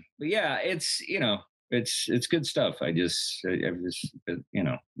 But yeah, it's it's good stuff. It's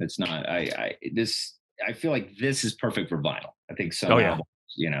not. I feel like this is perfect for vinyl. I think some albums.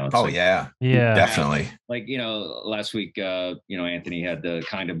 Yeah, definitely. Like last week, Anthony had the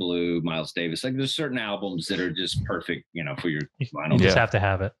Kind of Blue, Miles Davis. Like there's certain albums that are just perfect, for your vinyl. You just have to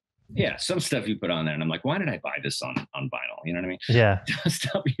have it. Yeah, some stuff you put on there, and I'm like, why did I buy this on vinyl? You know what I mean? Yeah.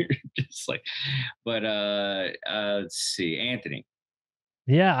 Stuff you're just like, but let's see, Anthony.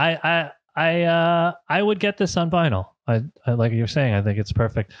 Yeah, I would get this on vinyl. I like you're saying. I think it's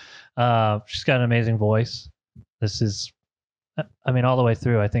perfect. She's got an amazing voice. This is. I mean, all the way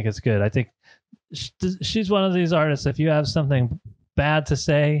through, I think it's good. I think she's one of these artists. If you have something bad to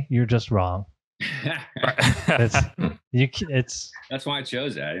say, you're just wrong. That's why I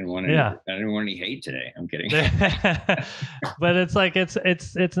chose that. I didn't want any hate today. I'm kidding. But it's like it's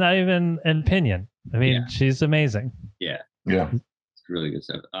not even an opinion. I mean, she's amazing. Yeah. It's really good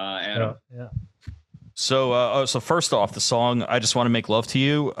stuff. Adam. So first off, the song "I Just Want to Make Love to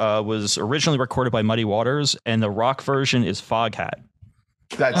You" was originally recorded by Muddy Waters, and the rock version is Foghat.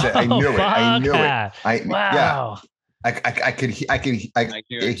 That's it. I knew it. Wow. Yeah. I could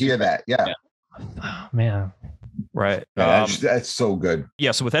hear that. Yeah. Oh, man. Right. That's so good.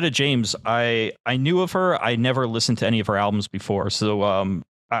 Yeah. So with Etta James, I knew of her. I never listened to any of her albums before, so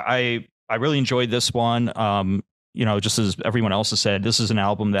I really enjoyed this one. Just as everyone else has said, this is an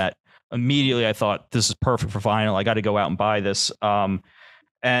album that. Immediately, I thought this is perfect for vinyl. I got to go out and buy this. I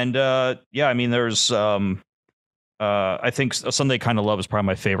mean, there's, I think "Sunday Kind of Love" is probably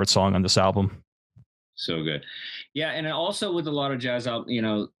my favorite song on this album. So good. Yeah. And also with a lot of jazz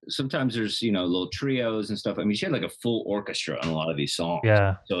albums, sometimes there's, little trios and stuff. I mean, she had like a full orchestra on a lot of these songs.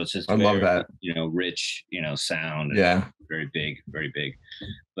 Yeah. So it's just, love that, rich, sound. Yeah. Very big, very big.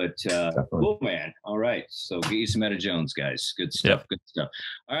 But cool, man. All right. So get you some Etta Jones, guys. Good stuff. Yep. Good stuff.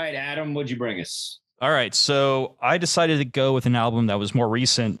 All right, Adam, what'd you bring us? All right. So I decided to go with an album that was more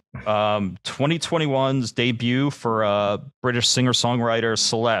recent. 2021's debut for British singer-songwriter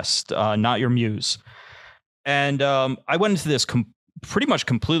Celeste, Not Your Muse. And I went into this pretty much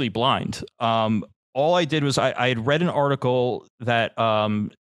completely blind. All I did was I had read an article that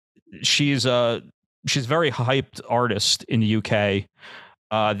she's a very hyped artist in the UK.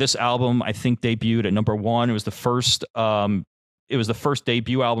 This album, I think, debuted at number 1. It was the first. It was the first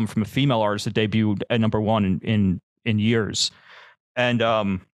debut album from a female artist that debuted at number 1 in years. And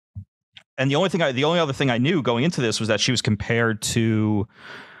the only other thing I knew going into this was that she was compared to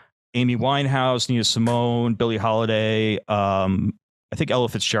Amy Winehouse, Nina Simone, Billie Holiday, I think Ella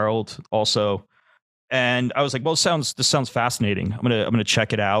Fitzgerald also. And I was like, well, this sounds fascinating. I'm gonna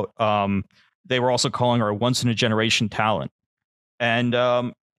check it out. They were also calling her a once in a generation talent. And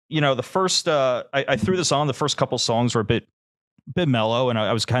the first I threw this on. The first couple songs were a bit mellow, and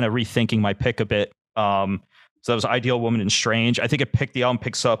I was kind of rethinking my pick a bit. So that was Ideal Woman and Strange. I think the album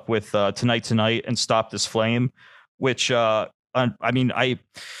picks up with Tonight Tonight and Stop This Flame, which so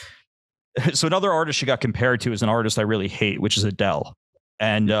another artist she got compared to is an artist I really hate, which is Adele.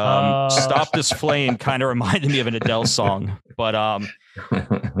 And Stop This Flame kind of reminded me of an Adele song. But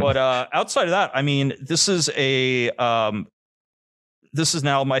outside of that, I mean, this is a this is an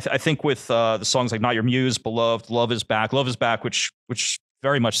album. I think with the songs like "Not Your Muse," "Beloved," "Love Is Back," which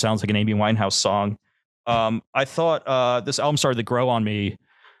very much sounds like an Amy Winehouse song. I thought this album started to grow on me,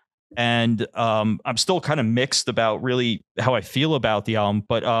 and I'm still kind of mixed about really how I feel about the album.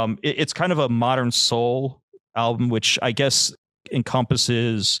 But it's kind of a modern soul album, which I guess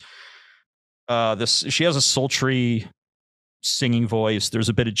encompasses this. She has a sultry singing voice. There's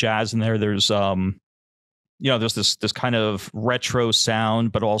a bit of jazz in there. There's there's this kind of retro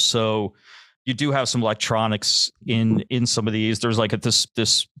sound, but also you do have some electronics in some of these. There's like this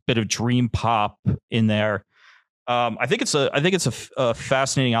bit of dream pop in there. I think it's a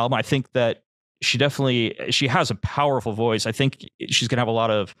fascinating album. I think that she has a powerful voice. I think she's gonna have a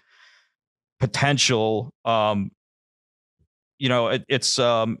lot of potential. It's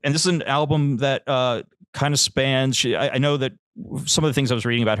and this is an album that kind of spans. I know that some of the things I was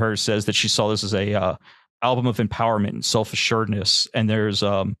reading about her says that she saw this as a album of empowerment and self-assuredness. And there's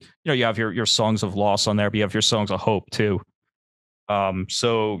you have your songs of loss on there, but you have your songs of hope too.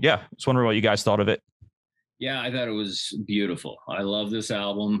 So yeah, I was wondering what you guys thought of it. Yeah, I thought it was beautiful. I love this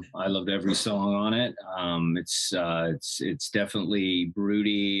album. I loved every song on it. It's definitely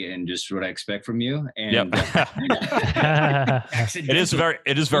broody and just what I expect from you. And yep.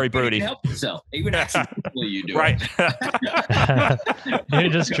 It is very broody. Help yourself. Even accidentally you do right. it. You're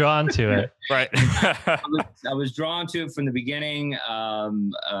just drawn to it. Right. I was drawn to it from the beginning.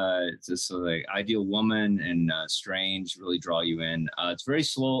 It's just like Ideal Woman and Strange really draw you in. It's very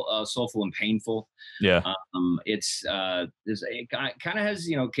slow, soulful and painful. Yeah. It kind of has,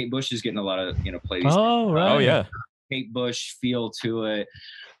 Kate Bush is getting a lot of, plays. Oh, right. Oh, yeah. Kate Bush feel to it,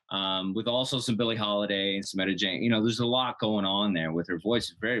 with also some Billie Holiday and some Etta James. There's a lot going on there with her voice.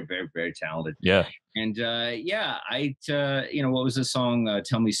 Is very, very, very talented. Yeah. And what was the song?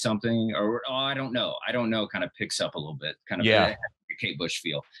 Tell Me Something, or I don't know. Kind of picks up a little bit. Kind of a Kate Bush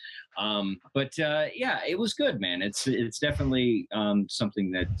feel. It was good, man. It's definitely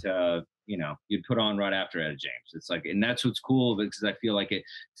something that you'd put on right after Etta James. It's like, and that's what's cool, because I feel like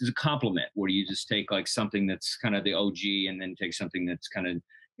it's a compliment where you just take like something that's kind of the OG and then take something that's kind of,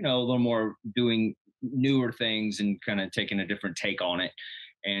 a little more doing newer things and kind of taking a different take on it.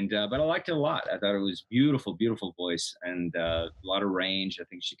 And, but I liked it a lot. I thought it was beautiful, beautiful voice and a lot of range. I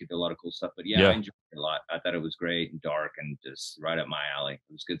think she could do a lot of cool stuff, but I enjoyed it a lot. I thought it was great and dark and just right up my alley.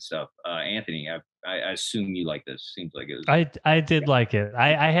 It was good stuff. Anthony, I assume you like this. Seems like it was. I did like it.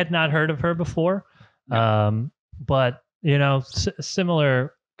 I had not heard of her before, but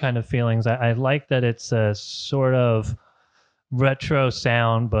similar kind of feelings. I like that it's a sort of retro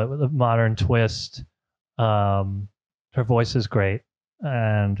sound, but with a modern twist. Her voice is great.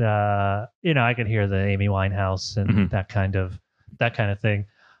 And I could hear the Amy Winehouse and that kind of thing.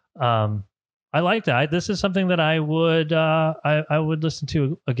 I liked it. This is something that I would listen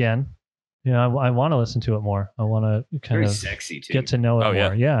to again. I want to listen to it more. I want to kind very of sexy too. Get to know it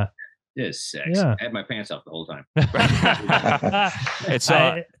more. Yeah. It is sexy. Yeah. I had my pants off the whole time. It's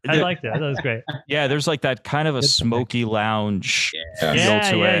I liked it. That was great. Yeah, there's like that kind of a smoky lounge feel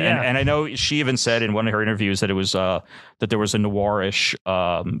to it. And I know she even said in one of her interviews that it was that there was a noirish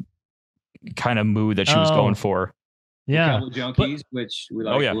kind of mood that she was going for. Yeah. Junkies, which we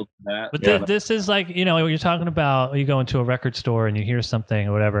like a little bit of that. But this is like, you're talking about, you go into a record store and you hear something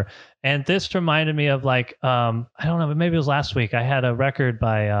or whatever. And this reminded me of like, I don't know, but maybe it was last week. I had a record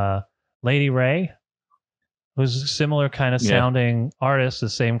by Lady Ray, who's a similar kind of sounding artist, the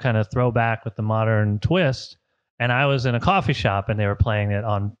same kind of throwback with the modern twist. And I was in a coffee shop and they were playing it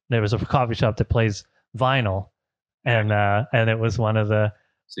there was a coffee shop that plays vinyl. And it was one of the,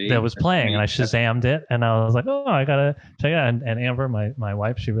 that was playing, and I Shazammed it, and I was like, "Oh, I gotta check it out." And Amber, my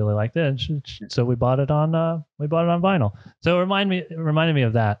wife, she really liked it, and so we bought it on vinyl. So it reminded me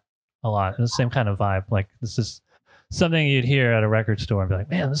of that a lot. The same kind of vibe. Like this is something you'd hear at a record store and be like,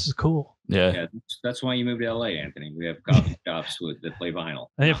 "Man, this is cool." Yeah, that's why you moved to LA, Anthony. We have coffee shops that play vinyl.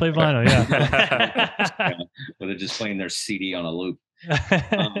 And they play vinyl, yeah. Where they're just playing their CD on a loop.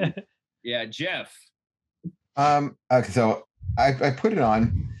 Jeff. Okay, so I put it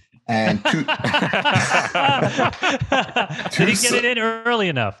on, and did he get it in early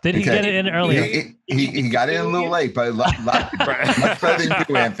enough? Did he get it in early enough? He got in a little late, but much better than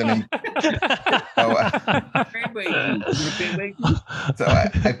you, Anthony. So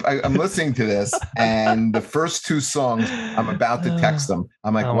I'm listening to this, and the first two songs, I'm about to text them.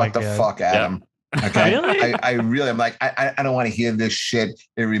 I'm like, what the fuck, Adam? Okay, really? I really, I'm like, I don't want to hear this shit.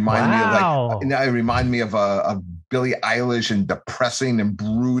 It reminded me of like, it reminded me of Billie Eilish and depressing and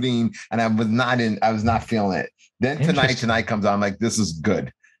brooding, and I was not feeling it. Then tonight comes on, I'm like, this is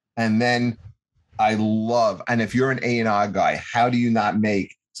good. And then I love, and if you're an A&R guy, how do you not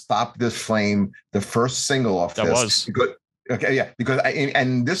make Stop This Flame the first single off That this? was. Because, okay, yeah, because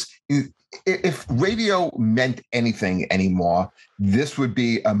if radio meant anything anymore, this would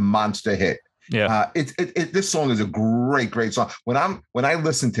be a monster hit. Yeah. This song is a great song. When I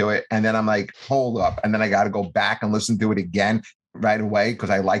listen to it and then I'm like, hold up, and then I got to go back and listen to it again right away because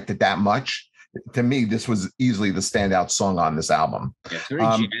I liked it that much. To me, this was easily the standout song on this album. Yeah, it's very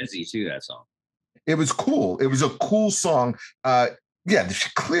jazzy too, that song. It was cool. It was a cool song. Yeah, she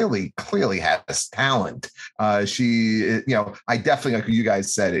clearly has talent. She, I definitely, like you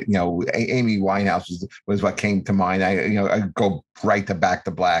guys said it, Amy Winehouse was what came to mind. I go right to Back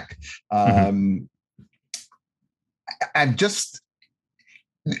to Black. I'm just,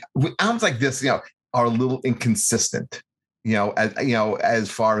 albums like this, are a little inconsistent, as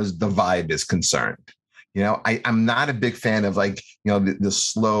far as the vibe is concerned. I'm not a big fan of the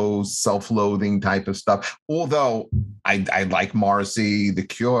slow, self-loathing type of stuff. Although I like Morrissey, The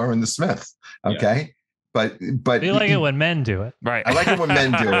Cure, and The Smiths. Okay. Yeah. But you like it when men do it, right? I like it when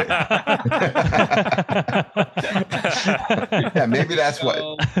men do it. Yeah, maybe that's what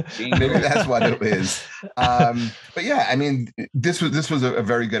it is. But yeah, I mean, this was a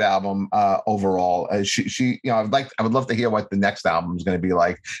very good album overall. She I would love to hear what the next album is going to be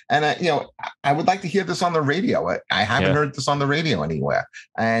like, and I would like to hear this on the radio. I haven't heard this on the radio anywhere,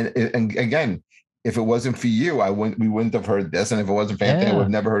 and again, if it wasn't for you, we wouldn't have heard this. And if it wasn't for Anthony, I would have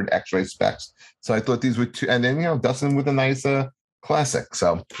never heard X-Ray Spex. So I thought these were two. And then, Dustin with a nice classic.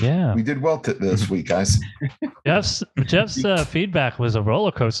 So we did well this week, guys. Jeff's feedback was a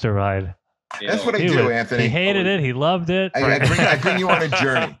roller coaster ride. That's what I do, Anthony. He hated it. He loved it. I bring you on a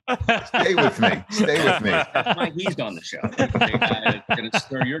journey. Stay with me. That's why he's on the show. It's going to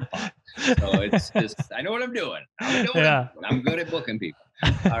stir your pot. So it's just, I know what I'm doing. I'm good at booking people.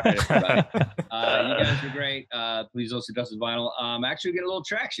 All right, everybody. You guys are great. Please listen to Dustin's Vinyl. Actually getting a little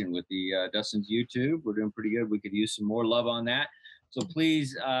traction with the Dustin's YouTube. We're doing pretty good. We could use some more love on that. So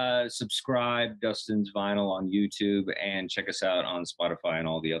please subscribe Dustin's Vinyl on YouTube and check us out on Spotify and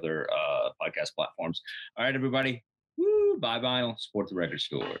all the other podcast platforms. All right, everybody. Woo, buy vinyl, support the record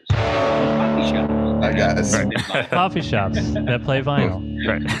stores. Coffee shops. I guess. Right. Coffee shops that play vinyl.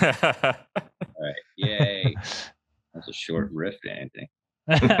 Right. All right. Yay. That's a short riff, Anthony.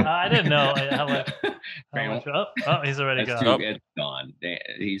 I didn't know how much. He's already gone. It's gone.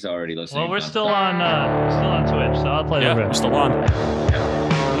 He's already listening. Well, we're still on Twitch, so I'll play the riff. We're still on.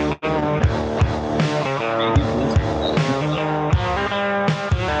 Yeah.